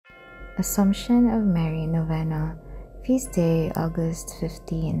Assumption of Mary Novena, Feast Day, August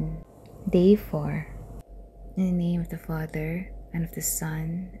 15. Day 4. In the name of the Father, and of the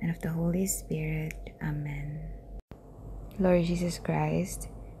Son, and of the Holy Spirit. Amen. Lord Jesus Christ,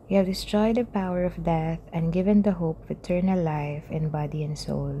 you have destroyed the power of death and given the hope of eternal life in body and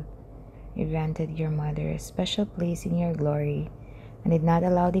soul. You granted your mother a special place in your glory and did not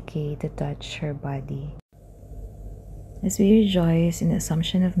allow decay to touch her body. As we rejoice in the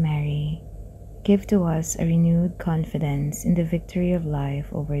Assumption of Mary, give to us a renewed confidence in the victory of life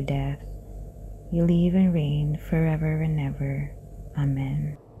over death. You live and reign forever and ever.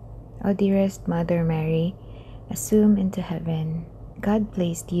 Amen. O dearest Mother Mary, assume into heaven, God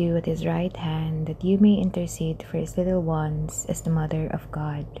placed you at his right hand that you may intercede for his little ones as the Mother of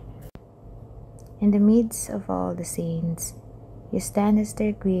God. In the midst of all the saints, you stand as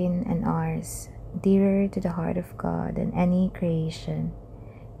their Queen and ours, dearer to the heart of God than any creation.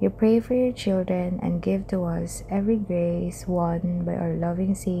 You pray for your children and give to us every grace won by our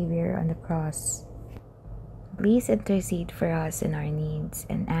loving Savior on the cross. Please intercede for us in our needs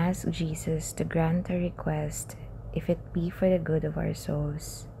and ask Jesus to grant our request if it be for the good of our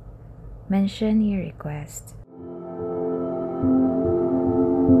souls. Mention your request.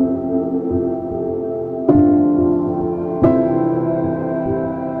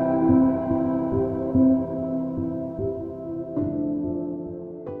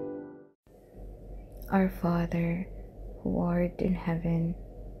 Our Father, who art in heaven,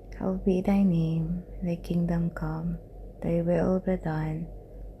 hallowed be thy name. Thy kingdom come, thy will be done,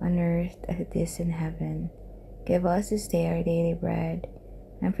 on earth as it is in heaven. Give us this day our daily bread,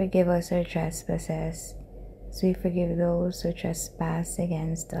 and forgive us our trespasses, as we forgive those who trespass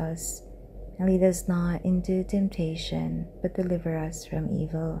against us. And lead us not into temptation, but deliver us from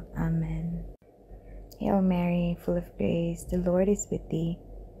evil. Amen. Hail Mary, full of grace, the Lord is with thee.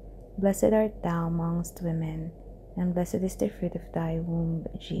 Blessed art thou amongst women, and blessed is the fruit of thy womb,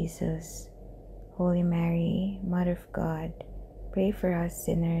 Jesus. Holy Mary, Mother of God, pray for us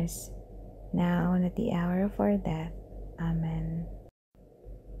sinners, now and at the hour of our death. Amen.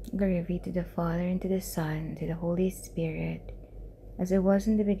 Glory be to the Father, and to the Son, and to the Holy Spirit, as it was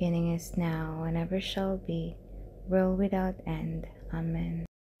in the beginning, is now, and ever shall be, world without end. Amen.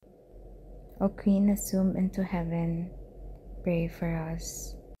 O Queen, assumed into heaven, pray for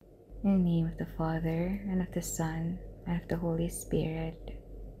us. In the name of the Father, and of the Son, and of the Holy Spirit.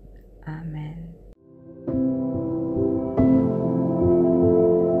 Amen.